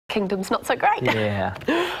kingdom's not so great. Yeah.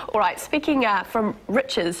 All right, speaking from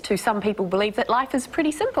riches to some people believe that life is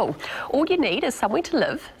pretty simple. All you need is somewhere to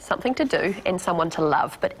live, something to do and someone to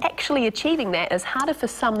love. But actually achieving that is harder for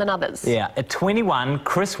some than others. Yeah, at 21,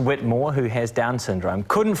 Chris Whitmore, who has Down syndrome,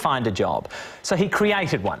 couldn't find a job. So he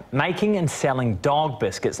created one, making and selling dog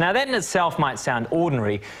biscuits. Now that in itself might sound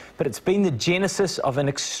ordinary, but it's been the genesis of an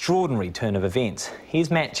extraordinary turn of events.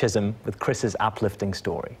 Here's Matt Chisholm with Chris's uplifting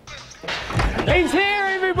story. He's here,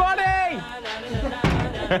 everybody!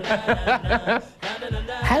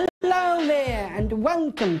 Hello there, and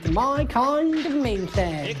welcome to my kind of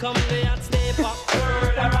music.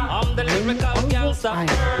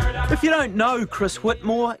 If you don't know Chris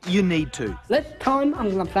Whitmore, you need to. This time I'm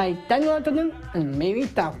going to play Daniel and Mary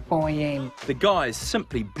Duff for you. The guy's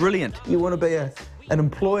simply brilliant. You want to be an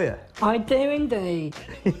employer? I do indeed.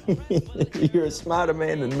 You're a smarter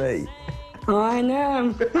man than me. I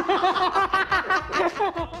know.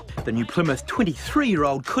 The New Plymouth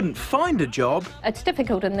 23-year-old couldn't find a job. It's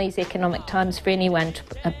difficult in these economic times for anyone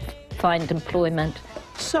to find employment.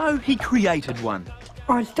 So he created one.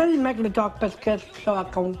 I studied making the dog biscuits so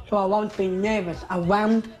I won't be nervous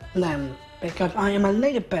around them, because I am a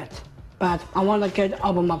little bit, but I want to get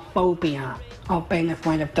over my phobia of being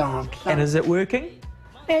afraid of dogs. So And is it working?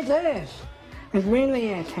 it is. It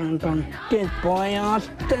really is, Hannibal. Good boy,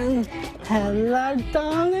 Austin. Hello,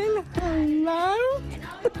 darling. Hello.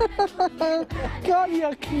 God,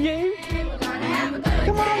 you're cute.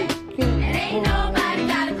 Come on.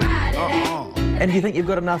 And do you think you've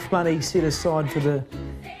got enough money set aside for the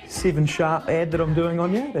 7 Sharp ad that I'm doing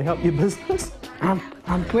on you to help your business?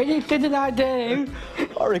 I'm pretty sure that I do.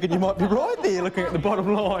 I reckon you might be right there looking at the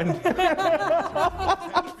bottom line.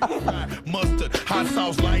 Mustard, hot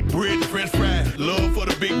sauce, light bread, french fries, love for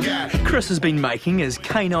the big guy. Chris has been making his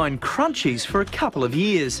K9 Krunchies for a couple of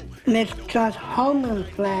years. There's just almond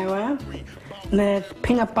flour. There's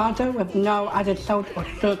peanut butter with no added salt or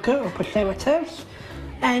sugar or preservatives.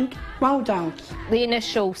 And rolled oats. The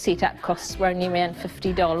initial setup costs were only around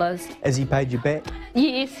 $50. Has he paid you back?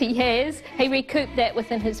 Yes, he has. He recouped that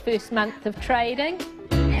within his first month of trading.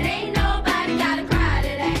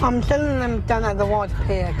 I'm selling them down at the White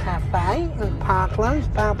Pear Cafe in Parklands,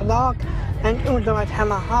 Barbalog, and also at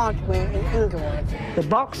Hammer Hardware in Inglewood. The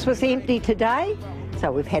box was empty today,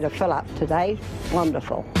 so we've had a fill-up today.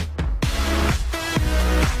 Wonderful.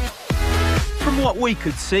 From what we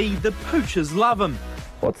could see, the poochers love him.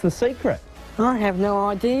 What's the secret? I have no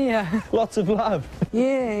idea. Lots of love.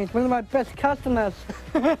 Yeah, he's one of my best customers.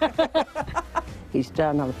 He's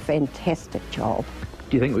done a fantastic job.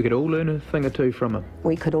 Do you think we could all learn a thing or two from him?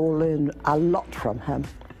 We could all learn a lot from him.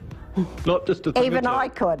 Not just a thing Even or two. I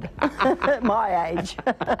could, at my age.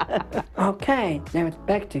 Okay, now it's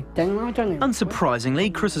back to Daniel.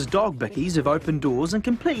 Unsurprisingly, Chris's dog bickies have opened doors in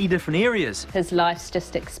completely different areas. His life's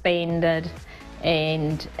just expanded,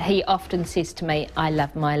 and he often says to me, "I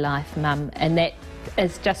love my life, Mum," and that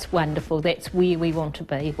is just wonderful. That's where we want to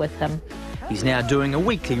be with him. He's now doing a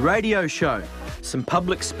weekly radio show. Some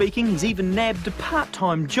public speaking, he's even nabbed a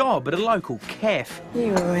part-time job at a local cafe.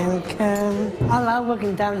 You're welcome. I love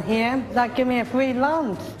working down here. They give me a free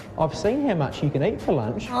lunch. I've seen how much you can eat for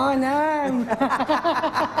lunch. I know.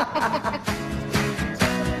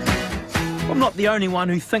 I'm not the only one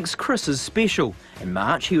who thinks Chris is special. In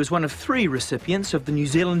March, he was one of 3 recipients of the New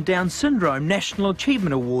Zealand Down Syndrome National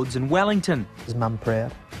Achievement Awards in Wellington. Is Mum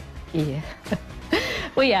proud? Yeah.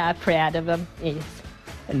 We are proud of him, yes.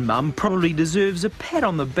 And Mum probably deserves a pat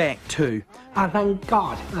on the back too. I thank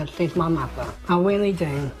God that she's my mother. I really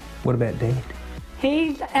do. What about Dad?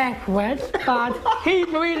 He's awkward, but he's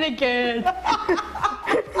really good.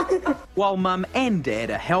 While Mum and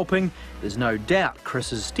Dad are helping, there's no doubt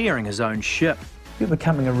Chris is steering his own ship. You're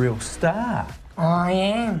becoming a real star. I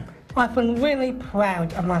am. I've been really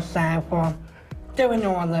proud of myself for doing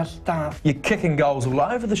all this stuff. You're kicking goals all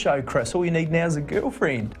over the show, Chris. All you need now is a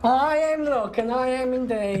girlfriend. I am looking, I am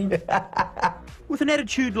indeed. With an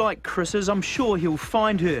attitude like Chris's, I'm sure he'll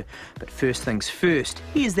find her. But first things first,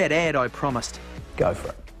 here's that ad I promised. Go for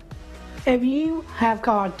it. If you have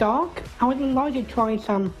got a dog, I would like to try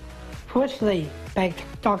some freshly baked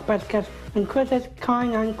dog biscuits, and Chris's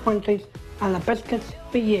K9 Krunchies are the biscuits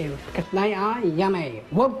for you, because they are yummy.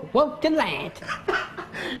 Woof, woof, the lad.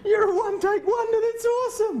 You're a one-take wonder, that's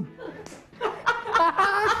awesome.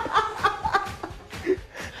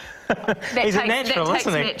 He's a natural,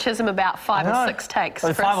 isn't he? That takes Matchism about 5 or 6 takes.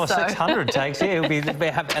 Well, Chris, 5 or 600 takes, yeah.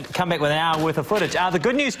 He'll come back with an hour worth of footage. The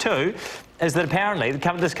good news too is that apparently,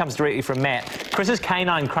 this comes directly from Matt, Chris's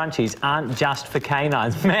K9 Krunchies aren't just for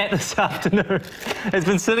canines. Matt this afternoon has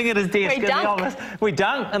been sitting at his desk in the office. We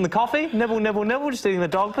dunk in the coffee, nibble, nibble, nibble, just eating the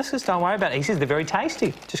dog biscuits, don't worry about it. He says they're very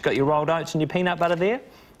tasty. Just got your rolled oats and your peanut butter there.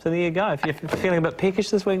 So there you go. If you're feeling a bit peckish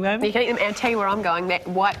this week, maybe. You can eat them. I'll tell you where I'm going. That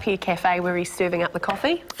White Pear Cafe where he's serving up the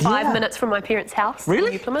coffee. 5 minutes from my parents' house.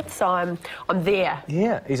 Really? In Plymouth. So I'm there.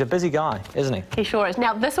 Yeah, he's a busy guy, isn't he? He sure is.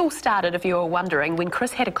 Now, this all started, if you were wondering, when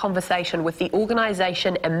Chris had a conversation with the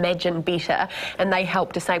organisation ImagineBetter, and they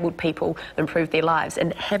help disabled people improve their lives.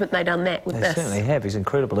 And haven't they done that with this? They certainly have. He's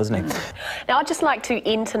incredible, isn't he? Now, I'd just like to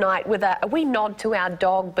end tonight with a wee nod to our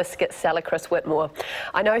dog biscuit seller, Chris Whitmore.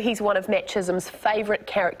 I know he's one of Matchism's favourite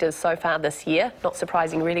characters so far this year. Not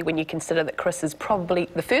surprising, really, when you consider that Chris is probably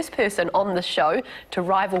the first person on the show to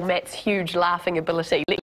rival Matt's huge laughing ability.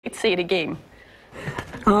 Let's see it again.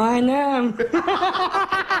 I know.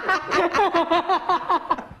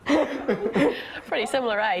 Pretty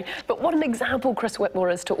similar, eh? But what an example Chris Whitmore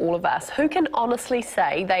is to all of us. Who can honestly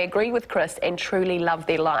say they agree with Chris and truly love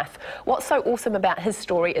their life? What's so awesome about his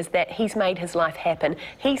story is that he's made his life happen.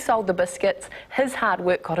 He sold the biscuits, his hard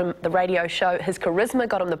work got him the radio show, his charisma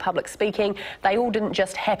got him the public speaking. They all didn't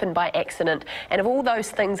just happen by accident. And if all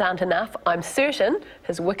those things aren't enough, I'm certain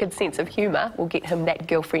his wicked sense of humour will get him that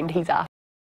girlfriend he's after.